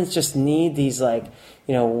humans just need these like,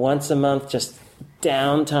 once a month just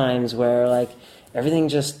down times where like everything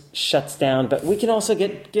just shuts down, but we can also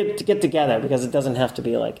get together, because it doesn't have to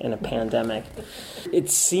be like in a pandemic. It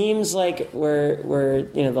seems like we're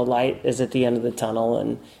the light is at the end of the tunnel,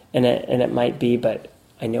 and it might be, but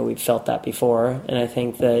I know we've felt that before, and I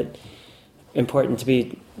think that important to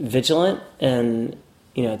be vigilant and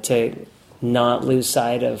to not lose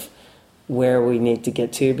sight of where we need to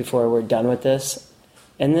get to before we're done with this,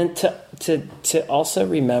 and then to also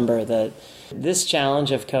remember that this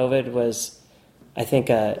challenge of COVID was, I think,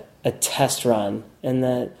 a test run, and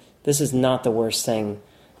that this is not the worst thing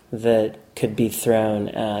that could be thrown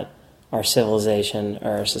at our civilization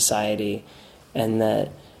or our society, and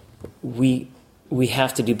that we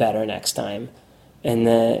have to do better next time, and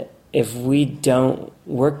that if we don't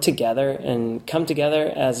work together and come together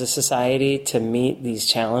as a society to meet these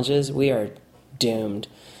challenges, we are doomed.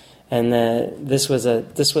 And that this was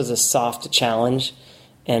a soft challenge,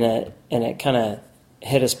 and it kind of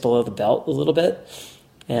hit us below the belt a little bit.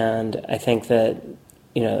 And I think that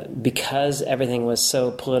because everything was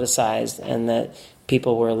so politicized, and that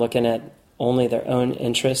people were looking at only their own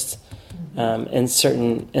interests in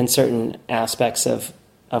certain aspects of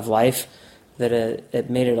life, that it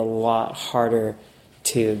made it a lot harder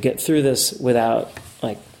to get through this without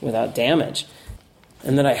damage.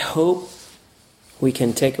 And that I hope we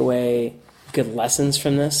can take away good lessons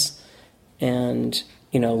from this and,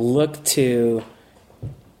 look to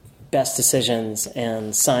best decisions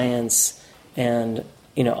and science and,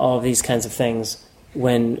 all of these kinds of things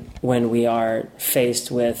when we are faced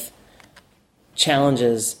with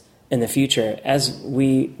challenges in the future, as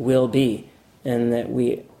we will be, and that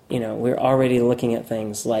we're already looking at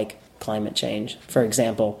things like climate change, for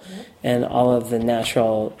example, and all of the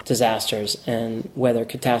natural disasters and weather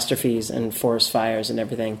catastrophes and forest fires and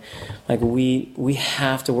everything. Like we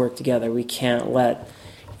have to work together. We can't let,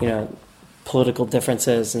 political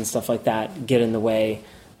differences and stuff like that get in the way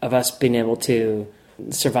of us being able to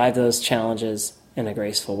survive those challenges in a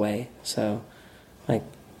graceful way. So,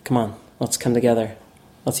 come on, let's come together.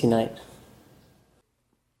 Let's unite.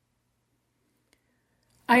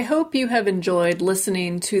 I hope you have enjoyed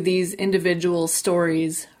listening to these individual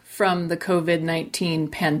stories from the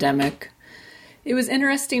COVID-19 pandemic. It was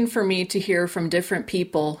interesting for me to hear from different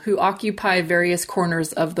people who occupy various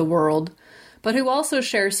corners of the world, but who also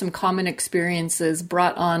share some common experiences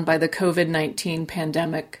brought on by the COVID-19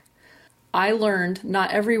 pandemic. I learned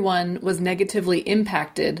not everyone was negatively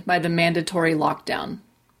impacted by the mandatory lockdown.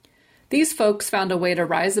 These folks found a way to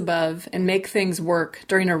rise above and make things work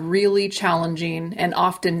during a really challenging and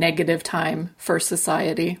often negative time for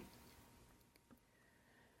society.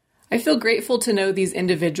 I feel grateful to know these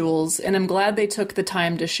individuals, and I'm glad they took the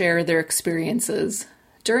time to share their experiences.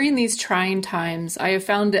 During these trying times, I have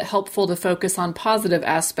found it helpful to focus on positive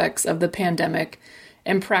aspects of the pandemic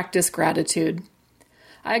and practice gratitude.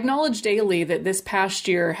 I acknowledge daily that this past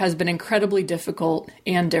year has been incredibly difficult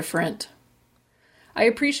and different. I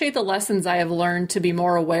appreciate the lessons I have learned to be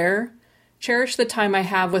more aware, cherish the time I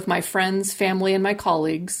have with my friends, family, and my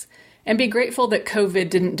colleagues, and be grateful that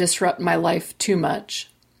COVID didn't disrupt my life too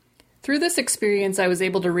much. Through this experience, I was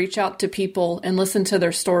able to reach out to people and listen to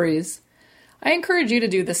their stories. I encourage you to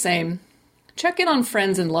do the same. Check in on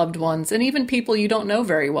friends and loved ones, and even people you don't know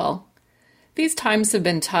very well. These times have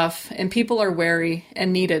been tough, and people are wary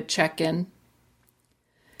and need a check-in.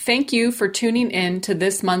 Thank you for tuning in to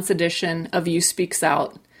this month's edition of You Speaks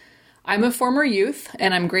Out. I'm a former youth,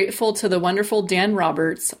 and I'm grateful to the wonderful Dan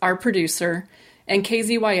Roberts, our producer, and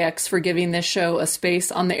KZYX for giving this show a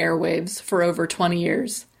space on the airwaves for over 20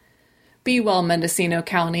 years. Be well, Mendocino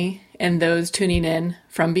County, and those tuning in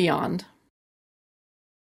from beyond.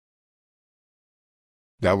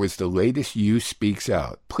 That was the latest You Speaks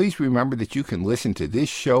Out. Please remember that you can listen to this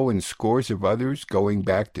show and scores of others going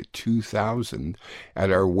back to 2000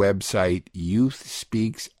 at our website,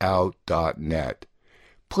 youthspeaksout.net.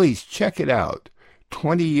 Please check it out.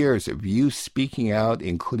 20 years of youth speaking out,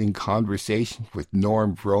 including conversations with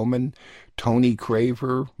Norm Vroman, Tony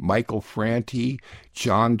Craver, Michael Franti,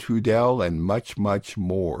 John Trudell, and much, much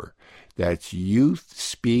more. That's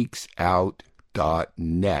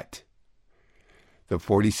youthspeaksout.net. The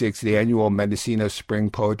 46th Annual Mendocino Spring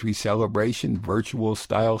Poetry Celebration virtual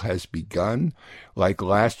style has begun. Like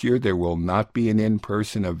last year, there will not be an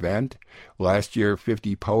in-person event. Last year,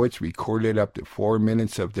 50 poets recorded up to 4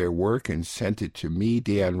 minutes of their work and sent it to me,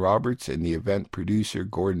 Dan Roberts, and the event producer,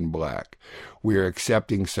 Gordon Black. We are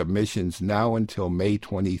accepting submissions now until May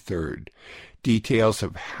 23rd. Details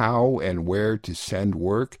of how and where to send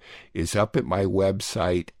work is up at my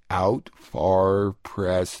website,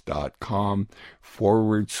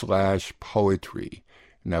 outfarpress.com/poetry.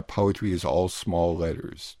 And that poetry is all small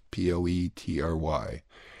letters, Poetry.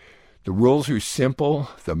 The rules are simple.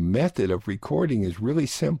 The method of recording is really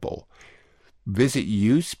simple. Visit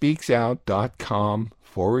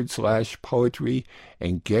youspeaksout.com/poetry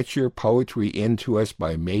and get your poetry into us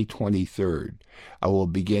by May 23rd. I will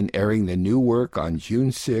begin airing the new work on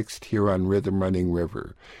June 6th here on Rhythm Running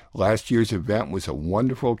River. Last year's event was a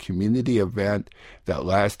wonderful community event that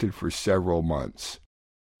lasted for several months.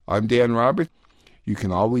 I'm Dan Roberts. You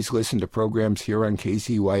can always listen to programs here on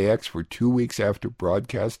KZYX for 2 weeks after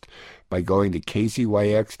broadcast by going to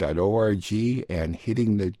kzyx.org and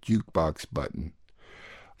hitting the jukebox button.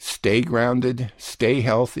 Stay grounded, stay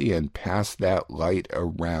healthy, and pass that light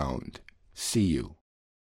around. See you.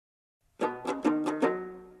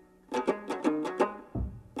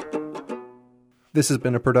 This has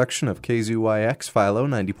been a production of KZYX Philo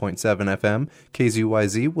 90.7 FM,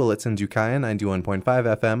 KZYZ Willits and Ukiah 91.5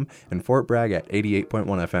 FM, and Fort Bragg at 88.1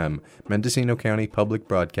 FM, Mendocino County Public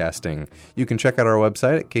Broadcasting. You can check out our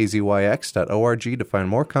website at kzyx.org to find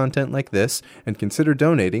more content like this, and consider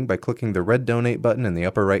donating by clicking the red donate button in the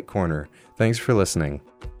upper right corner. Thanks for listening.